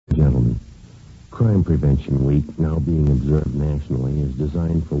Crime Prevention Week, now being observed nationally, is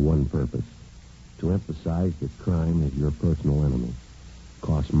designed for one purpose: to emphasize that crime is your personal enemy. It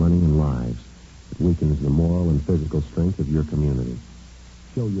costs money and lives. It weakens the moral and physical strength of your community.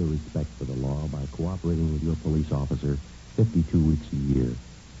 Show your respect for the law by cooperating with your police officer 52 weeks a year.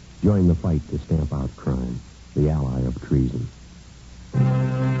 Join the fight to stamp out crime, the ally of treason.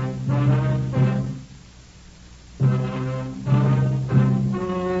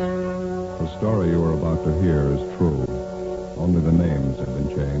 The story you are about to hear is true. Only the names have been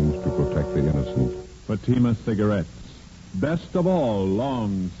changed to protect the innocent. Fatima Cigarettes, best of all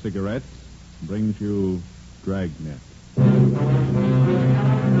long cigarettes, brings you Dragnet.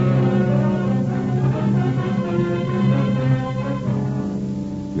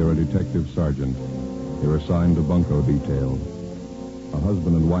 You're a detective sergeant. You're assigned to bunco detail. A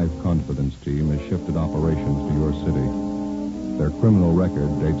husband and wife confidence team has shifted operations to your city. Their criminal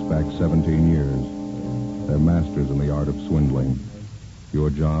record dates back 17 years. They're masters in the art of swindling. Your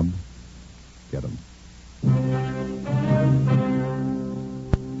job? Get them.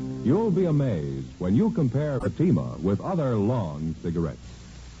 You'll be amazed when you compare Fatima with other long cigarettes.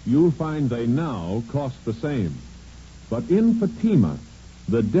 You'll find they now cost the same. But in Fatima,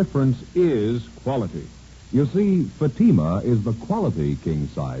 the difference is quality. You see, Fatima is the quality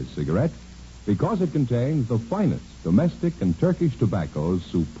king-size cigarette because it contains the finest domestic and Turkish tobaccos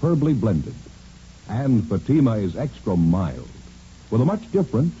superbly blended. And Fatima is extra mild, with a much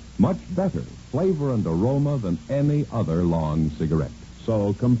different, much better flavor and aroma than any other long cigarette.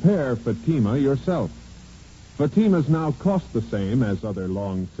 So compare Fatima yourself. Fatimas now cost the same as other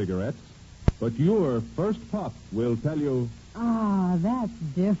long cigarettes, but your first puff will tell you... Ah, that's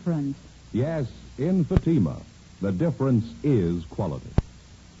different. Yes, in Fatima, the difference is quality.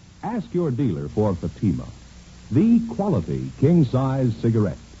 Ask your dealer for Fatima, the quality king-size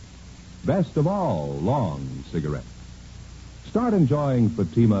cigarette. Best of all long cigarettes. Start enjoying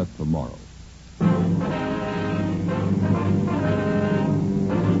Fatima tomorrow.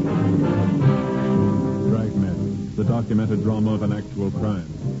 Dragnet, the documented drama of an actual crime.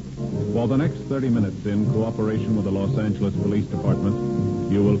 For the next 30 minutes, in cooperation with the Los Angeles Police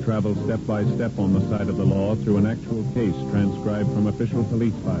Department, you will travel step by step on the side of the law through an actual case transcribed from official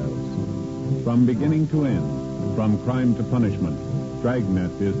police files. From beginning to end, from crime to punishment,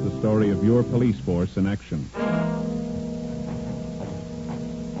 Dragnet is the story of your police force in action.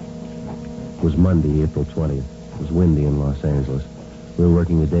 It was Monday, April 20th. It was windy in Los Angeles. We were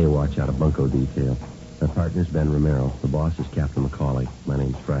working the day watch out of bunco detail. Our partner's Ben Romero. The boss is Captain McCauley. My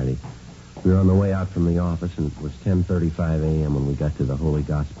name's Friday. We were on the way out from the office, and it was 10:35 a.m. when we got to the Holy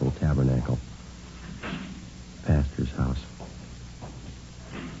Gospel Tabernacle. Pastor's house.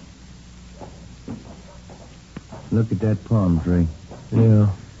 Look at that palm tree. Yeah.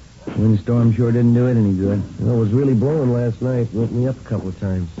 Windstorm sure didn't do it any good. Well, it was really blowing last night. Woke me up a couple of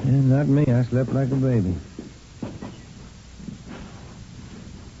times. Yeah, not me. I slept like a baby.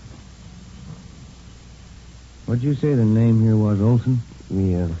 What'd you say the name here was, Olson?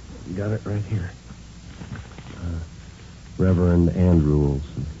 We got it right here. Reverend Andrew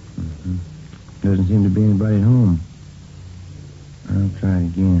Olson. Mm-hmm. Doesn't seem to be anybody at home. I'll try it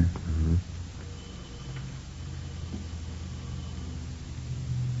again. Mm-hmm.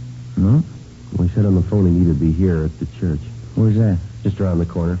 No? We said on the phone he needed to be here at the church. Where's that? Just around the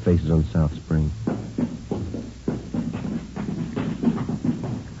corner, faces on South Spring.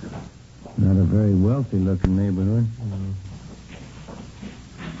 Not a very wealthy-looking neighborhood.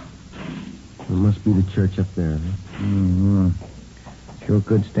 It must be the church up there, huh? Mm-hmm. Sure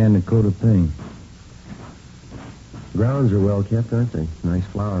could stand a coat of paint. Grounds are well kept, aren't they? Nice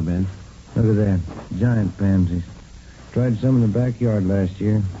flower beds. Look at that. Giant pansies. Tried some in the backyard last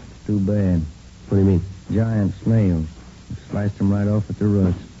year. Too bad. What do you mean? Giant snails. Sliced them right off at the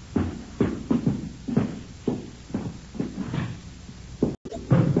roots.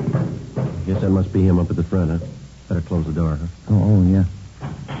 Guess that must be him up at the front, huh? Better close the door, huh? Oh, yeah.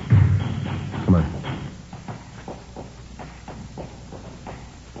 Come on.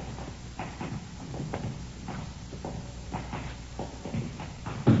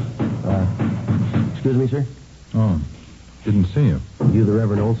 Excuse me, sir? Oh, didn't see you. You the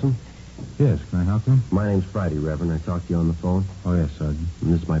Reverend Olson? Yes, can I help you? My name's Friday, Reverend. I talked to you on the phone. Oh, yes, Sergeant.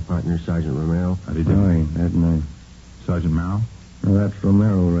 And this is my partner, Sergeant Romero. How do you do? Oh, ain't that nice. Sergeant Merrill? No, that's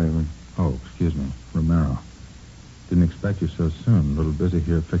Romero, Reverend. Oh, excuse me, Romero. Didn't expect you so soon. A little busy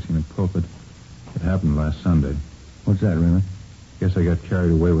here fixing the pulpit. It happened last Sunday. What's that, Reverend? Guess I got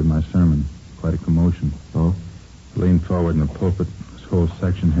carried away with my sermon. Quite a commotion. Oh? Leaned forward in the pulpit. This whole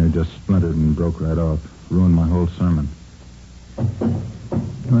section here just splintered and broke right off. Ruined my whole sermon.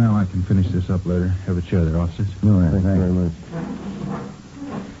 Well, I can finish this up later. Have a chair there, officers. No, Thanks very much.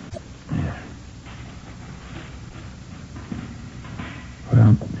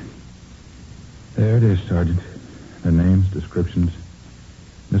 Well, there it is, Sergeant. Their names, descriptions.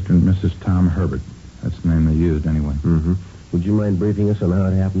 Mr. and Mrs. Tom Herbert. That's the name they used, anyway. Mm-hmm. Would you mind briefing us on how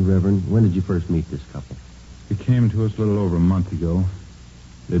it happened, Reverend? When did you first meet this couple? He came to us a little over a month ago.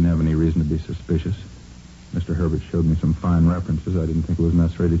 Didn't have any reason to be suspicious. Mr. Herbert showed me some fine references. I didn't think it was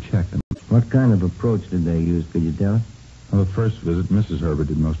necessary to check them. What kind of approach did they use? Could you tell us? Well, the first visit, Mrs. Herbert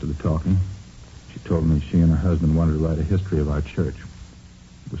did most of the talking. She told me she and her husband wanted to write a history of our church.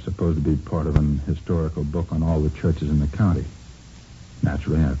 It was supposed to be part of an historical book on all the churches in the county.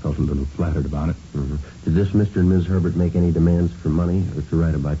 Naturally, I felt a little flattered about it. Mm-hmm. Did this Mr. and Ms. Herbert make any demands for money or to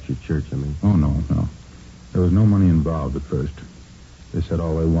write about your church, I mean? Oh, no. There was no money involved at first. They said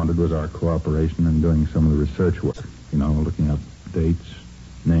all they wanted was our cooperation in doing some of the research work. You know, looking up dates,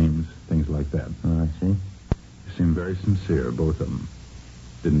 names, things like that. Oh, I see. They seemed very sincere, both of them.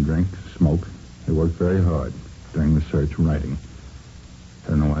 Didn't drink, smoke. They worked very hard during the search and writing.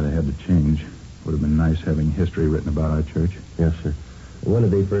 I don't know why they had to change. Would have been nice having history written about our church. Yes, sir. When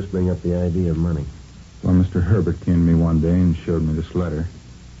did they first bring up the idea of money? Well, Mr. Herbert came to me one day and showed me this letter.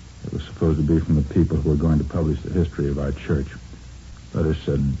 It was supposed to be from the people who were going to publish the history of our church. The letter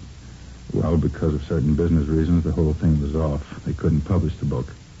said, well, because of certain business reasons, the whole thing was off. They couldn't publish the book.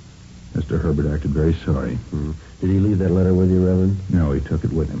 Mr. Herbert acted very sorry. Mm-hmm. Did he leave that letter with you, Reverend? No, he took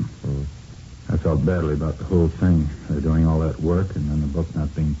it with him. I felt badly about the whole thing. They're doing all that work and then the book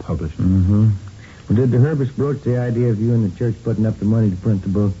not being published. Mm-hmm. Well, did the Herberts broach the idea of you and the church putting up the money to print the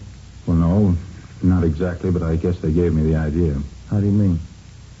book? Well, no, not exactly, but I guess they gave me the idea. How do you mean?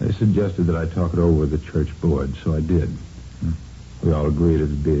 They suggested that I talk it over with the church board, so I did. We all agreed it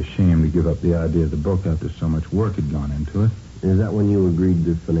would be a shame to give up the idea of the book after so much work had gone into it. Is that when you agreed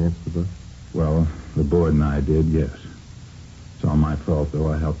to finance the book? Well, the board and I did, yes. It's all my fault,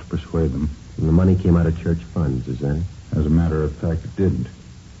 though. I helped to persuade them. And the money came out of church funds, is that it? As a matter of fact, it didn't.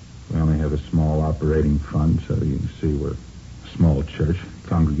 We only have a small operating fund, so you can see we're a small church. The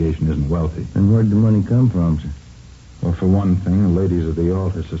congregation isn't wealthy. And where'd the money come from, sir? Well, for one thing, the ladies of the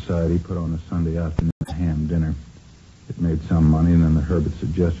Altar Society put on a Sunday afternoon ham dinner. It made some money, and then the Herberts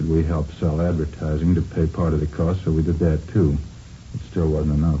suggested we help sell advertising to pay part of the cost, so we did that, too. It still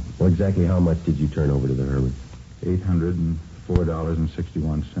wasn't enough. Well, exactly how much did you turn over to the Herberts?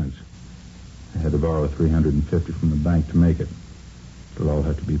 $804.61. I had to borrow $350 from the bank to make it. It'll all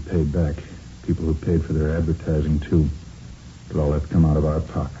have to be paid back. People who paid for their advertising, too. It'll all have to come out of our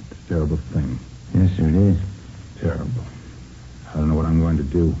pocket. It's a terrible thing. Yes, sir, it is. Terrible. I don't know what I'm going to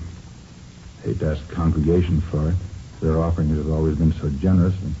do. I hate to ask the congregation for it. Their offerings have always been so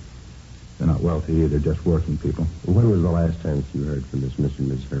generous, and they're not wealthy either, just working people. When was the last time that you heard from this Mr. and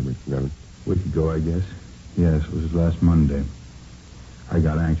Ms. Herbert, Reverend? A week ago, I guess. Yes, it was last Monday. I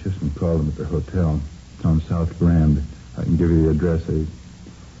got anxious and called them at their hotel. It's on South Grand. I can give you the address. They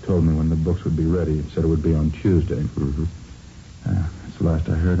told me when the books would be ready. It said it would be on Tuesday. Mm-hmm. That's the last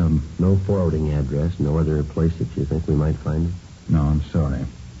I heard of them. No forwarding address, no other place that you think we might find it? No, I'm sorry.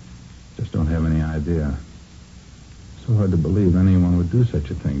 Just don't have any idea. So hard to believe anyone would do such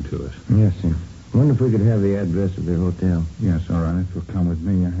a thing to us. Yes, sir. I wonder if we could have the address of their hotel. Yes, all right. If you'll come with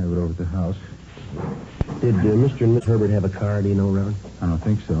me, I'll have it over at the house. Did Mr. and Miss Herbert have a car, do you know, Reverend? I don't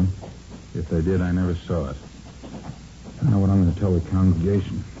think so. If they did, I never saw it. I don't know what I'm going to tell the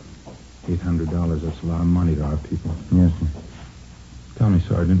congregation. $800, that's a lot of money to our people. Yes, sir. Tell me,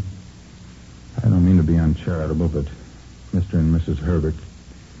 Sergeant. I don't mean to be uncharitable, but Mr. and Mrs. Herbert,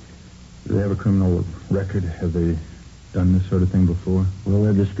 do they have a criminal record? Have they done this sort of thing before? Well,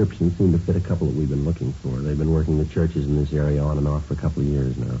 their descriptions seem to fit a couple that we've been looking for. They've been working the churches in this area on and off for a couple of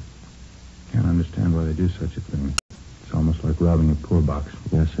years now. Can't understand why they do such a thing. It's almost like robbing a poor box.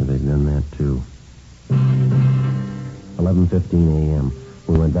 Yes, sir, they've done that, too. 11:15 a.m.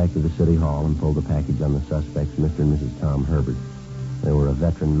 We went back to the city hall and pulled the package on the suspects, Mr. and Mrs. Tom Herbert. They were a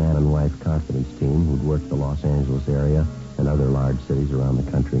veteran man and wife confidence team who'd worked the Los Angeles area and other large cities around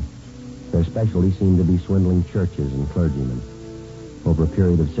the country. Their specialty seemed to be swindling churches and clergymen. Over a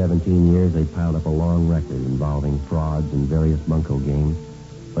period of 17 years, they piled up a long record involving frauds and various bunco games,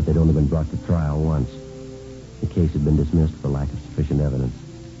 but they'd only been brought to trial once. The case had been dismissed for lack of sufficient evidence.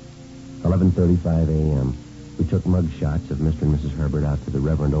 11:35 a.m. We took mug shots of Mr. and Mrs. Herbert out to the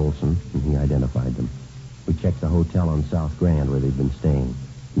Reverend Olson, and he identified them. We checked the hotel on South Grand where they'd been staying.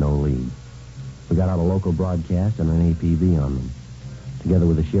 No lead. We got out a local broadcast and an APB on them. Together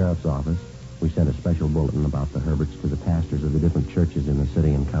with the sheriff's office, we sent a special bulletin about the Herberts to the pastors of the different churches in the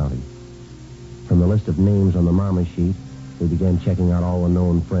city and county. From the list of names on the mama sheet, We began checking out all the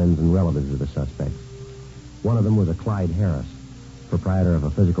known friends and relatives of the suspects. One of them was a Clyde Harris, proprietor of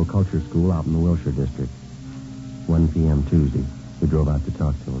a physical culture school out in the Wilshire district. 1 p.m. Tuesday. We drove out to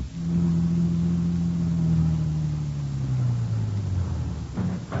talk to him.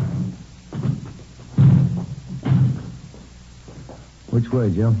 Which way,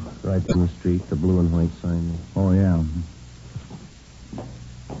 Joe? Right down the street, the blue and white sign there. Oh, yeah.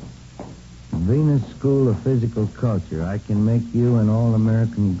 Venus School of Physical Culture. I can make you an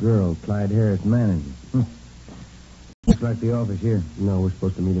all-American girl, Clyde Harris, manager. Looks like the office here. No, we're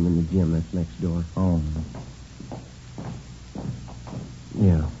supposed to meet him in the gym. That's next door. Oh.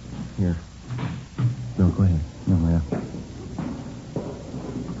 Yeah, here. No, go ahead. Oh, yeah.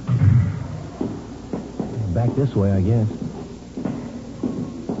 Back this way, I guess.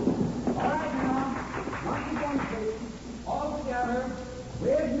 All right, now. Once again, please. All together.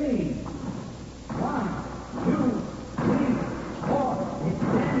 With me. 1, 2, 3, 4.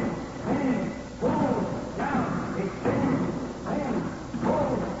 Extend, bend, hold, down. Extend, bend,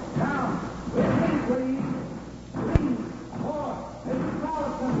 hold, down. With me, please. 3, 4. Mr.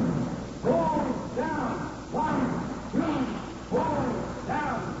 Collison. Hold, down. 1, 2, hold,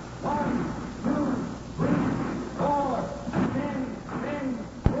 down. 1, 2, 3, 4. Extend, bend,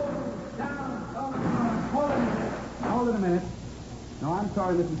 hold, down. Hold it a minute. No, I'm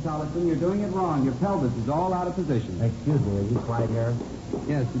sorry, Mrs. Collison. You're doing it wrong. Your pelvis is all out of position. Excuse me, are you Clyde Harris?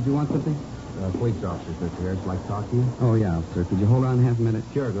 Yes, did you want something? Police officers, Mr. Harris. Like to talk to you? Oh, yeah, officer. Could you hold on half a minute?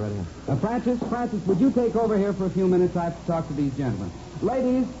 Sure, go right ahead. Francis, would you take over here for a few minutes? I have to talk to these gentlemen.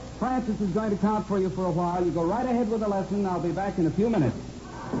 Ladies, Francis is going to count for you for a while. You go right ahead with the lesson. I'll be back in a few minutes.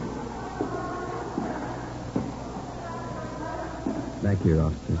 Back here,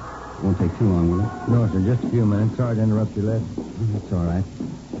 officer. Won't take too long, will it? No, sir, just a few minutes. Sorry to interrupt your lesson. That's all right.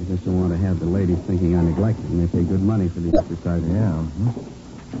 I just don't want to have the ladies thinking I neglect them. They pay good money for these exercises. Yeah.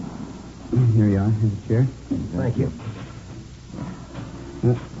 Here you are. Have a chair. Thank you.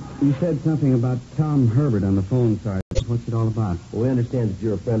 You said something about Tom Herbert on the phone, Sergeant. What's it all about? Well, we understand that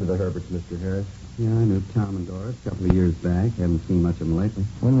you're a friend of the Herberts, Mr. Harris. Yeah, I knew Tom and Doris a couple of years back. Haven't seen much of them lately.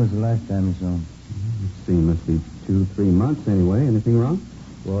 When was the last time you saw him? Let's see, must be 2-3 months anyway. Anything wrong?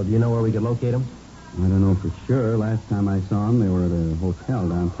 Well, do you know where we could locate them? I don't know for sure. Last time I saw them, they were at a hotel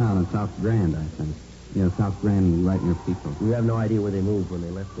downtown in South Grand, I think. Yeah, South Grand, right near Pico. We have no idea where they moved when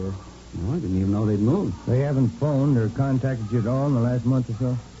they left there. No, I didn't even know they'd moved. They haven't phoned or contacted you at all in the last month or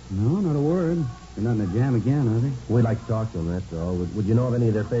so? No, not a word. They're not in a jam again, are they? We'd like to talk to them, that's all. Would you know of any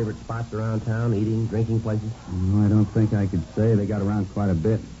of their favorite spots around town, eating, drinking places? No, I don't think I could say. They got around quite a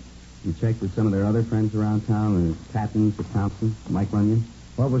bit. You checked with some of their other friends around town, Pattons or Thompson, Mike Runyon?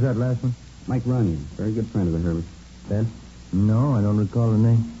 What was that last one? Mike Runyon, very good friend of the Herberts. Ben? No, I don't recall the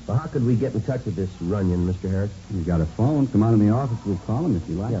name. Well, how could we get in touch with this Runyon, Mr. Harris? You've got a phone. Come on in the office. We'll call him if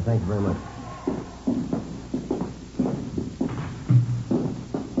you like. Yeah, thank you very much.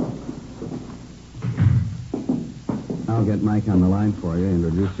 I'll get Mike on the line for you,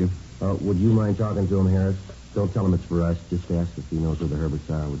 introduce you. Would you mind talking to him, Harris? Don't tell him it's for us. Just ask if he knows where the Herberts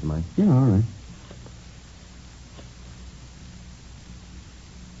are. Would you mind? Yeah, all right.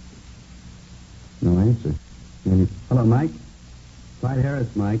 No answer. Hello, Mike? Clyde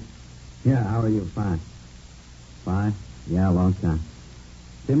Harris, Mike. Yeah, how are you? Fine. Fine? Yeah, a long time.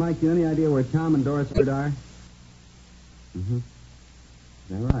 Say, Mike, you any idea where Tom and Doris Herbert are? Mm-hmm. Is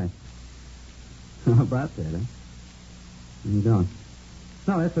that right? How about that, huh? You don't.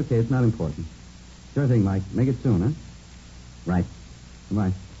 No, that's okay. It's not important. Sure thing, Mike. Make it soon, huh? Right.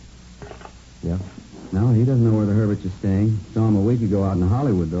 Goodbye. Yeah? No, he doesn't know where the Herberts are staying. Saw him a week ago out in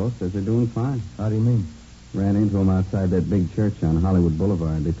Hollywood, though. Says they're doing fine. How do you mean? Ran into him outside that big church on Hollywood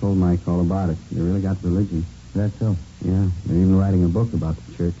Boulevard. They told Mike all about it. They really got religion. That's so. Yeah, they're even writing a book about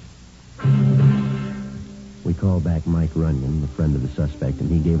the church. We called back Mike Runyon, the friend of the suspect, and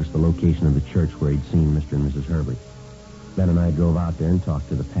he gave us the location of the church where he'd seen Mr. and Mrs. Herbert. Ben and I drove out there and talked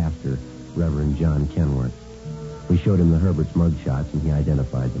to the pastor, Reverend John Kenworth. We showed him the Herberts' mugshots, and he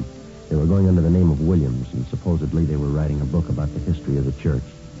identified them. They were going under the name of Williams, and supposedly they were writing a book about the history of the church.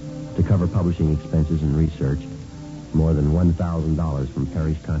 To cover publishing expenses and research, more than $1,000 from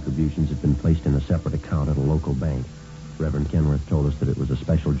parish contributions had been placed in a separate account at a local bank. Reverend Kenworth told us that it was a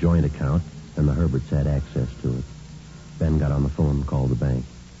special joint account, and the Herberts had access to it. Ben got on the phone and called the bank.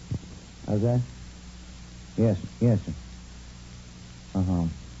 How's that? Yes, sir. Uh-huh.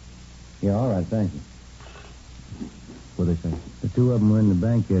 Yeah, all right, thank you. What'd they say? The two of them were in the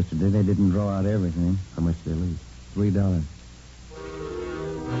bank yesterday. They didn't draw out everything. How much did they leave? $3.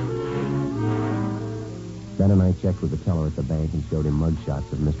 Ben and I checked with the teller at the bank and showed him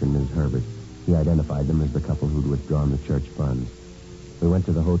mugshots of Mr. and Mrs. Herbert. He identified them as the couple who'd withdrawn the church funds. We went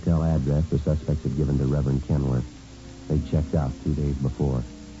to the hotel address the suspects had given to Reverend Kenworth. They'd checked out 2 days before.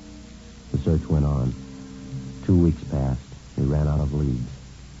 The search went on. 2 weeks passed. We ran out of leads.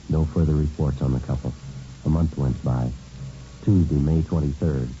 No further reports on the couple. A month went by. Tuesday, May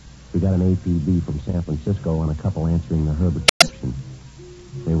 23rd, we got an APB from San Francisco on a couple answering the Herbert description.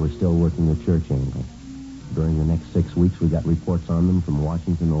 They were still working the church angle. During the next 6 weeks, we got reports on them from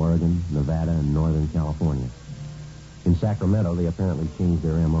Washington, Oregon, Nevada, and Northern California. In Sacramento, they apparently changed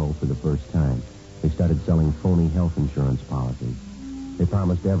their M.O. for the first time. They started selling phony health insurance policies. They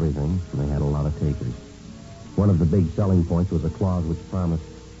promised everything, and they had a lot of takers. One of the big selling points was a clause which promised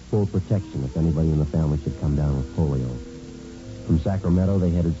full protection if anybody in the family should come down with polio. From Sacramento,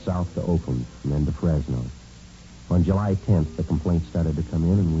 they headed south to Oakland and then to Fresno. On July 10th, the complaints started to come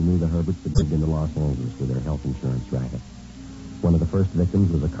in, and we knew the Herberts had moved into Los Angeles with their health insurance racket. One of the first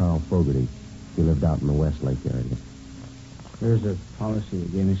victims was a Carl Fogarty. He lived out in the Westlake area. There's a policy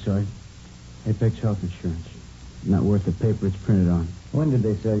they gave me, Sergeant. Apex Health Insurance. Not worth the paper it's printed on. When did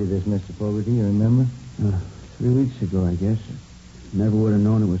they sell you this, Mr. Fogarty? You remember? 3 weeks ago, I guess. Never would have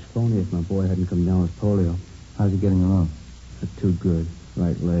known it was phony if my boy hadn't come down with polio. How's he getting along? Not too good.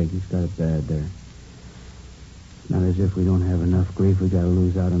 Right leg. He's got it bad there. Not as if we don't have enough grief. We got to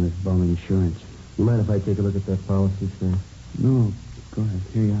lose out on this bum insurance. You mind if I take a look at that policy, sir? No. Go ahead.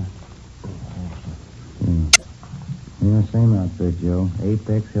 Here you are. Yeah, same outfit, Joe.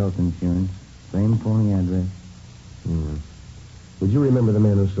 Apex Health Insurance. Same phony address. Would you remember the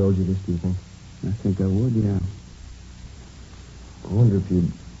man who sold you this, do you think? I think I would, yeah. I wonder if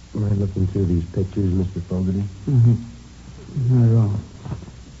you'd mind looking through these pictures, Mr. Fogarty? Mm-hmm. Not at all.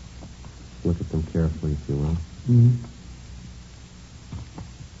 Look at them carefully, if you will. Mm-hmm.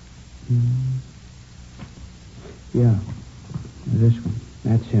 Yeah. This one.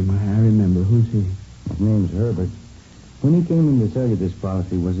 That's him. I remember. Who's he? His name's Herbert. When he came in to sell you this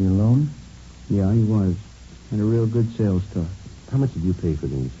policy, was he alone? Yeah, he was. Had a real good sales talk. How much did you pay for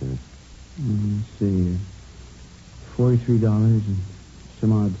the insurance? Let's see. $43 and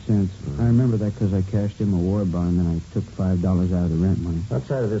some odd cents. I remember that because I cashed in my war bond, and then I took $5 out of the rent money.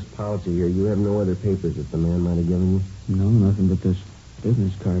 Outside of this policy here, you have no other papers that the man might have given you? No, nothing but this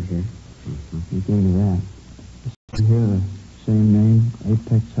business card here. He gave me that. Here, the same name,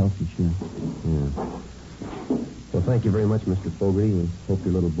 Apex Health Insurance. Yeah. Well, thank you very much, Mr. Fogarty. We hope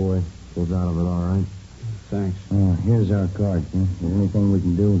your little boy pulls out of it all right. Thanks. Here's our card, sir. If there's anything we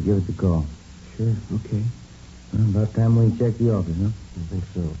can do, give us a call. Sure, okay. About time we check the office, huh? I think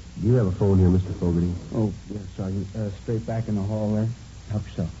so. Do you have a phone here, Mr. Fogarty? Oh, yes, Sergeant. Straight back in the hall there. Help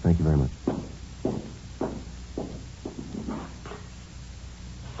yourself. Thank you very much.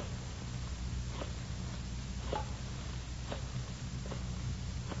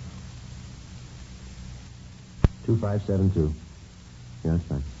 $2572. Yeah, that's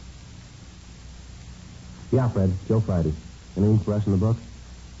fine. Yeah, Fred. Joe Friday. Anything for us in the book?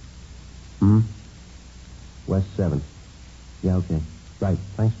 West 7th. Yeah, okay. Right.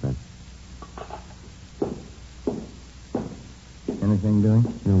 Thanks, Fred. Anything doing?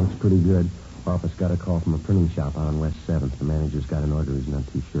 Looks pretty good. Office got a call from a printing shop out on West 7th. The manager's got an order he's not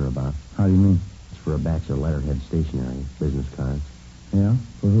too sure about. How do you mean? It's for a batch of letterhead stationery, business cards. Yeah?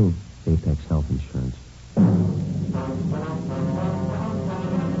 For who? Apex Health Insurance.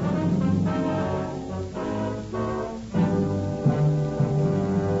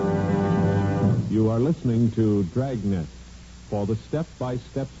 You are listening to Dragnet for the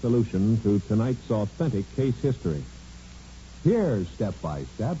step-by-step solution to tonight's authentic case history. Here, step by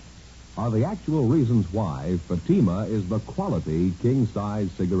step, are the actual reasons why Fatima is the quality king-size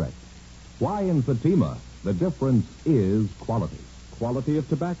cigarette. Why in Fatima the difference is quality. Quality of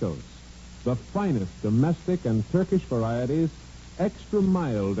tobaccos. The finest domestic and Turkish varieties, extra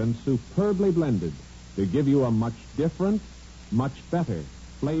mild and superbly blended to give you a much different, much better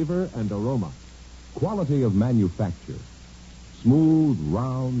flavor and aroma. Quality of manufacture. Smooth,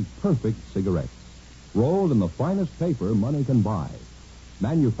 round, perfect cigarettes. Rolled in the finest paper money can buy.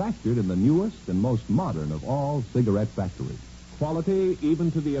 Manufactured in the newest and most modern of all cigarette factories. Quality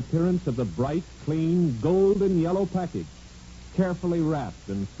even to the appearance of the bright, clean, golden yellow package, carefully wrapped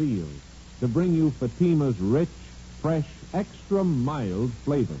and sealed to bring you Fatima's rich, fresh, extra mild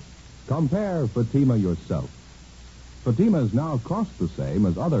flavor. Compare Fatima yourself. Fatimas now cost the same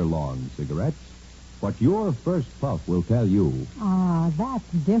as other long cigarettes, but your first puff will tell you. Ah,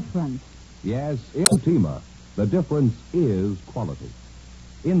 that's different. Yes, in Fatima, the difference is quality.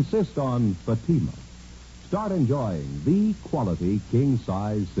 Insist on Fatima. Start enjoying the quality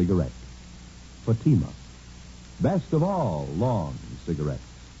king-size cigarette. Fatima. Best of all long cigarettes.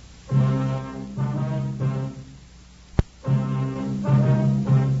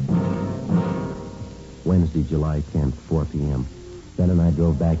 Wednesday, July 10th, 4 p.m. Ben and I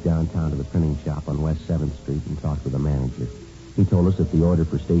drove back downtown to the printing shop on West 7th Street and talked with the manager. He told us that the order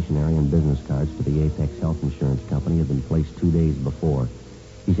for stationery and business cards for the Apex Health Insurance Company had been placed 2 days before.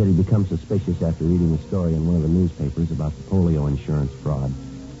 He said he'd become suspicious after reading a story in one of the newspapers about the polio insurance fraud.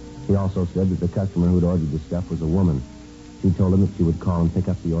 He also said that the customer who'd ordered the stuff was a woman. He told him that she would call and pick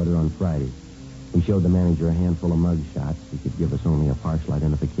up the order on Friday. We showed the manager a handful of mug shots. He could give us only a partial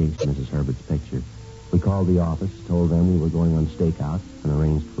identification of Mrs. Herbert's picture. We called the office, told them we were going on stakeout, and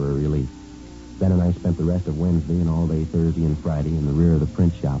arranged for a relief. Ben and I spent the rest of Wednesday and all day Thursday and Friday in the rear of the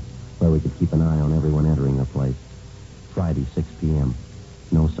print shop, where we could keep an eye on everyone entering the place. Friday, 6 p.m.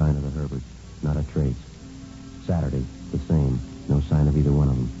 No sign of the Herberts. Not a trace. Saturday, the same. No sign of either one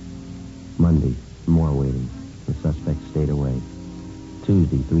of them. Monday, more waiting. The suspect stayed away.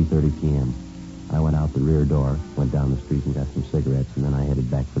 Tuesday, 3:30 p.m. I went out the rear door, went down the street and got some cigarettes, and then I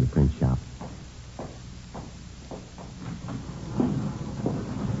headed back for the print shop.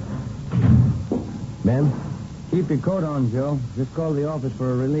 Ben? Keep your coat on, Joe. Just called the office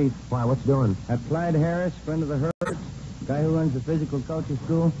for a relief. Why, what's doing? That Clyde Harris, friend of the Herberts, guy who runs the physical culture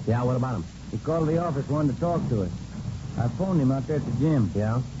school. Yeah, what about him? He called the office, wanted to talk to us. I phoned him out there at the gym.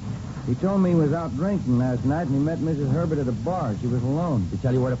 Yeah? He told me he was out drinking last night and he met Mrs. Herbert at a bar. She was alone. Did he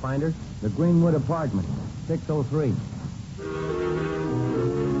tell you where to find her? The Greenwood apartment, 603.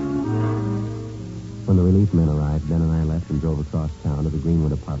 When the relief men arrived, Ben and I left and drove across town to the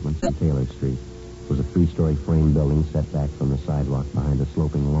Greenwood Apartments on Taylor Street. It was a 3-story frame building set back from the sidewalk behind a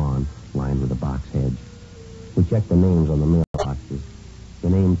sloping lawn lined with a box hedge. We checked the names on the mailboxes. The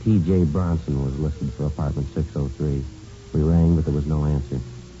name T.J. Bronson was listed for apartment 603. We rang, but there was no answer.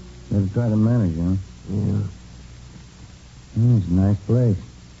 Never tried the manager, huh? Yeah. It's a nice place.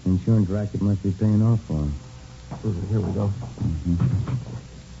 Insurance racket must be paying off for him. Here we go.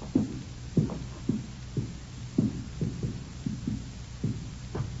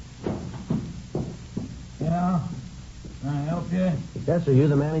 Yeah? Can I help you? Yes, are you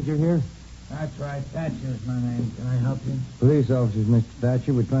the manager here? That's right. Thatcher's my name. Can I help you? Police officers, Mr.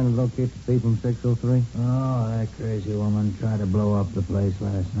 Thatcher. We're trying to locate the thief from 603. Oh, that crazy woman tried to blow up the place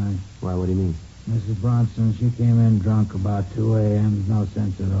last night. Why, what do you mean? Mrs. Bronson, she came in drunk about 2 a.m. No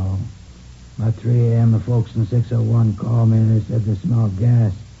sense at all. About 3 a.m., the folks in 601 called me and they said they smelled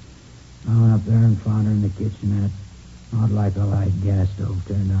gas. I went up there and found her in the kitchenette. Not like a light gas stove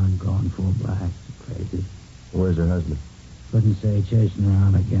turned on, going full blast. Crazy. Where's her husband? Couldn't say, chasing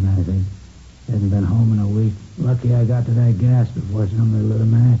around again, I think. Hadn't been home in a week. Lucky I got to that gas before somebody lit a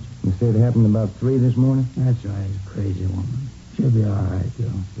match. You say it happened about 3 this morning? That's right, crazy woman. She'll be all right,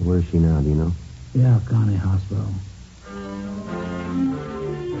 Joe. Where's she now, do you know? Yeah, County Hospital.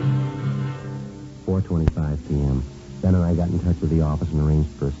 4:25 p.m. Ben and I got in touch with the office and arranged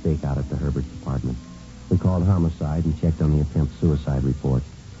for a stakeout at the Herbert's apartment. We called homicide and checked on the attempt suicide report.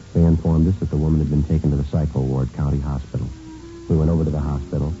 They informed us that the woman had been taken to the psycho ward, County Hospital. We went over to the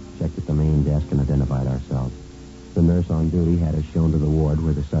hospital, checked at the main desk, and identified ourselves. The nurse on duty had us shown to the ward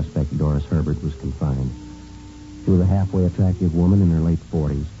where the suspect, Doris Herbert, was confined. She was a halfway attractive woman in her late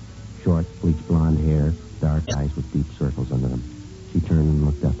 40s. Short, bleached blonde hair, dark eyes with deep circles under them. She turned and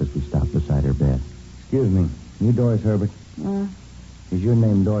looked up as we stopped beside her bed. Excuse me. You Doris Herbert? Is your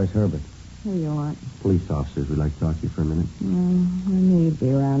name Doris Herbert? Who you want? Police officers, we'd like to talk to you for a minute. I knew you'd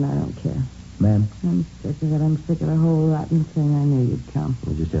be around. I don't care. Ma'am? I'm sick of it. I'm sick of the whole rotten thing. I knew you'd come.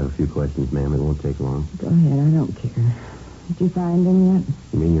 We just have a few questions, ma'am. It won't take long. Go ahead. I don't care. Did you find him yet?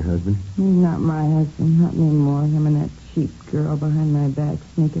 You mean your husband? He's not my husband. Not anymore. Him and that cheap girl behind my back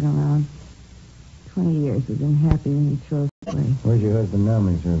sneaking around. 20 years we've been happy when he throws away. Where's your husband now,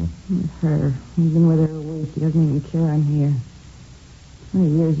 Miss Herbert? With her. He's been with her a week. He doesn't even care I'm here. 20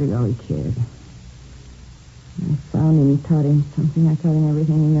 years ago he cared. I found him, taught him something. I taught him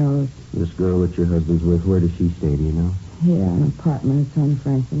everything he knows. This girl that your husband's with, where does she stay, do you know? Here, an apartment. It's on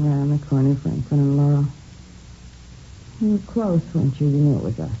Franklin, right on the corner, Franklin and Laurel. You were close, weren't you? You knew it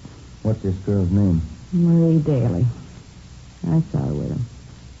was us. What's this girl's name? Marie Daly. I saw her with him.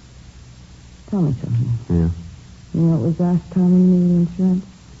 Tell me something. Yeah? You know it was us, Tommy, who needed insurance?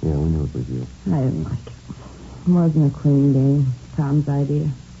 Yeah, we know it was you. I didn't like it. It wasn't a clean game. Tom's idea.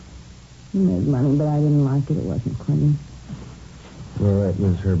 He made money, but I didn't like it. It wasn't clean. All right,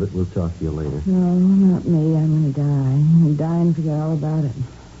 Miss Herbert, we'll talk to you later. No, not me. I'm going to die. I'm going to die and forget all about it.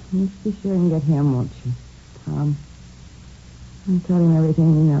 Just be sure and get him, won't you, Tom? I told him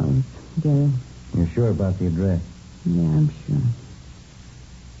everything he knows. Get it? You're sure about the address? Yeah, I'm sure.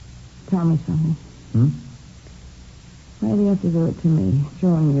 Tell me something. Why do you have to do it to me?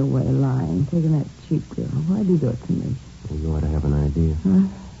 Throwing you away, lying, taking that cheap girl. Why do you do it to me? Well, you ought to have an idea. Huh?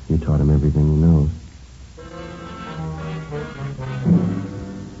 You taught him everything he knows.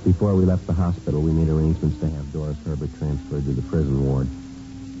 Before we left the hospital, we made arrangements to have Doris Herbert transferred to the prison ward.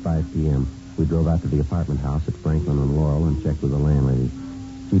 5 p.m. We drove out to the apartment house at Franklin and Laurel and checked with the landlady.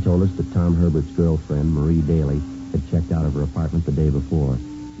 She told us that Tom Herbert's girlfriend, Marie Daly, had checked out of her apartment the day before.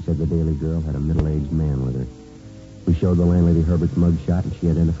 She said the Daly girl had a middle-aged man with her. We showed the landlady Herbert's mugshot, and she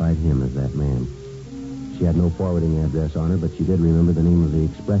identified him as that man. She had no forwarding address on her, but she did remember the name of the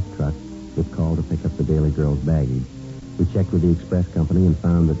express truck that called to pick up the Daly girl's baggage. We checked with the express company and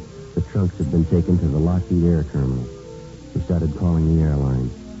found that the trunks had been taken to the Lockheed Air Terminal. We started calling the airline.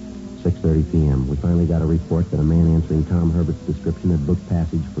 6:30 p.m. We finally got a report that a man answering Tom Herbert's description had booked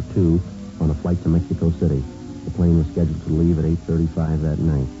passage for 2 on a flight to Mexico City. The plane was scheduled to leave at 8:35 that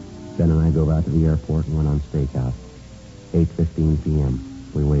night. Ben and I drove out to the airport and went on stakeout. 8:15 p.m.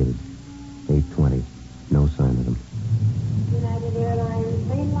 We waited. 8:20. No sign of them. United Airlines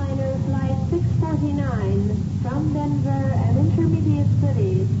mainliner flight 649 from Denver and intermediate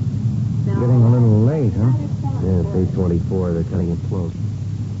cities. Now, Getting a little late, huh? Yeah, it's 8:24. They're cutting it close.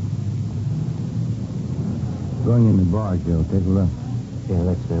 Going in the bar, Joe. Take a look. Yeah,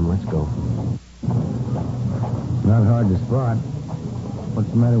 that's them. Let's go. Not hard to spot. What's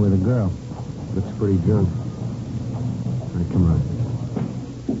the matter with the girl? Looks pretty drunk. All right, come on.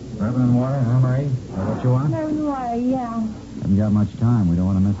 Bourbon and water, huh, Marie? Is that what you want? Bourbon water, yeah. Haven't got much time. We don't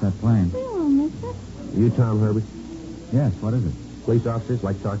want to miss that plane. We won't miss it. You Tom Herbert? Yes, what is it? Police officers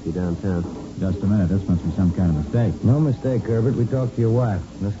like to talk to you downtown. Just a minute. This must be some kind of mistake. No mistake, Herbert. We talked to your wife.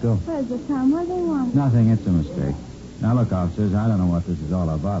 Let's go. Where's the Tom? What do they want? Nothing. It's a mistake. Now, look, officers, I don't know what this is all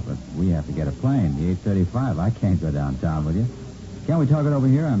about, but we have to get a plane. The 8:35. I can't go downtown with you. Can't we talk it over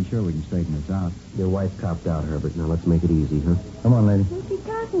here? I'm sure we can straighten this out. Your wife copped out, Herbert. Now, let's make it easy, huh? Come on, lady. What's he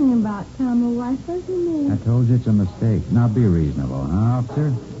talking about, Tom? A wife? What does he mean? I told you it's a mistake. Now, be reasonable, huh,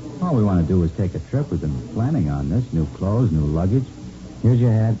 officer? All we want to do is take a trip. We've been planning on this. New clothes, new luggage. Here's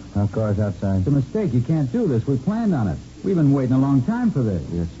your hat. Our car's outside. It's a mistake. You can't do this. We planned on it. We've been waiting a long time for this.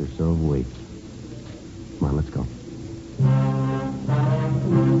 Yes, sir. So have we. Come on, let's go.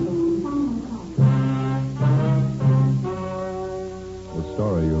 The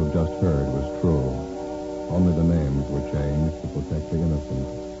story you have just heard was true. Only the names were changed to protect the innocent.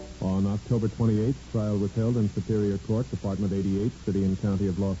 On October 28th, trial was held in Superior Court, Department 88, City and County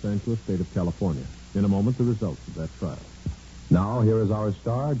of Los Angeles, State of California. In a moment, the results of that trial. Now, here is our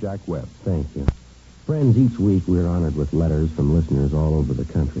star, Jack Webb. Thank you. Friends, each week we're honored with letters from listeners all over the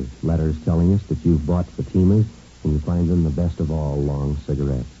country. Letters telling us that you've bought Fatimas and you find them the best of all long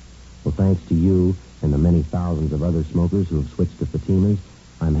cigarettes. Well, thanks to you and the many thousands of other smokers who have switched to Fatimas,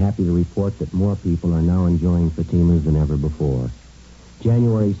 I'm happy to report that more people are now enjoying Fatimas than ever before.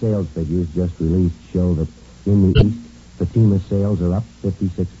 January sales figures just released show that in the East, Fatima sales are up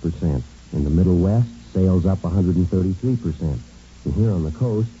 56%. In the Middle West, sales up 133%. And here on the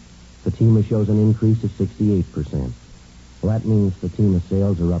coast, Fatima shows an increase of 68%. Well, that means Fatima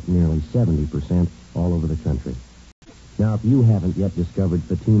sales are up nearly 70% all over the country. Now, if you haven't yet discovered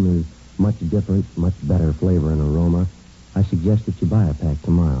Fatima's much different, much better flavor and aroma, I suggest that you buy a pack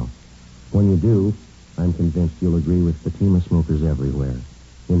tomorrow. When you do, I'm convinced you'll agree with Fatima smokers everywhere.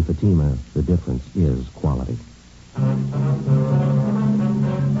 In Fatima, the difference is quality.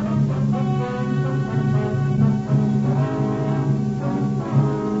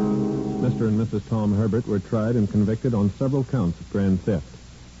 Mr. and Mrs. Tom Herbert were tried and convicted on several counts of grand theft.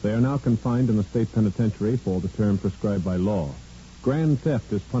 They are now confined in the state penitentiary for the term prescribed by law. Grand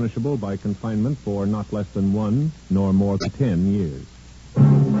theft is punishable by confinement for not less than 1 nor more than 10 years.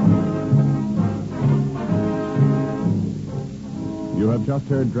 You have just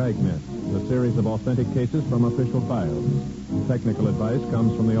heard Dragnet, a series of authentic cases from official files. Technical advice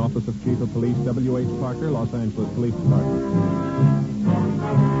comes from the Office of Chief of Police W.H. Parker, Los Angeles Police Department.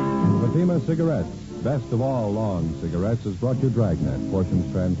 Fatima Cigarettes, best of all long cigarettes, has brought you Dragnet,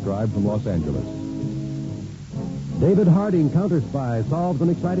 portions transcribed from Los Angeles. David Harding, Counter Spy, solves an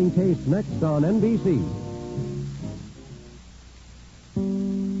exciting case next on NBC.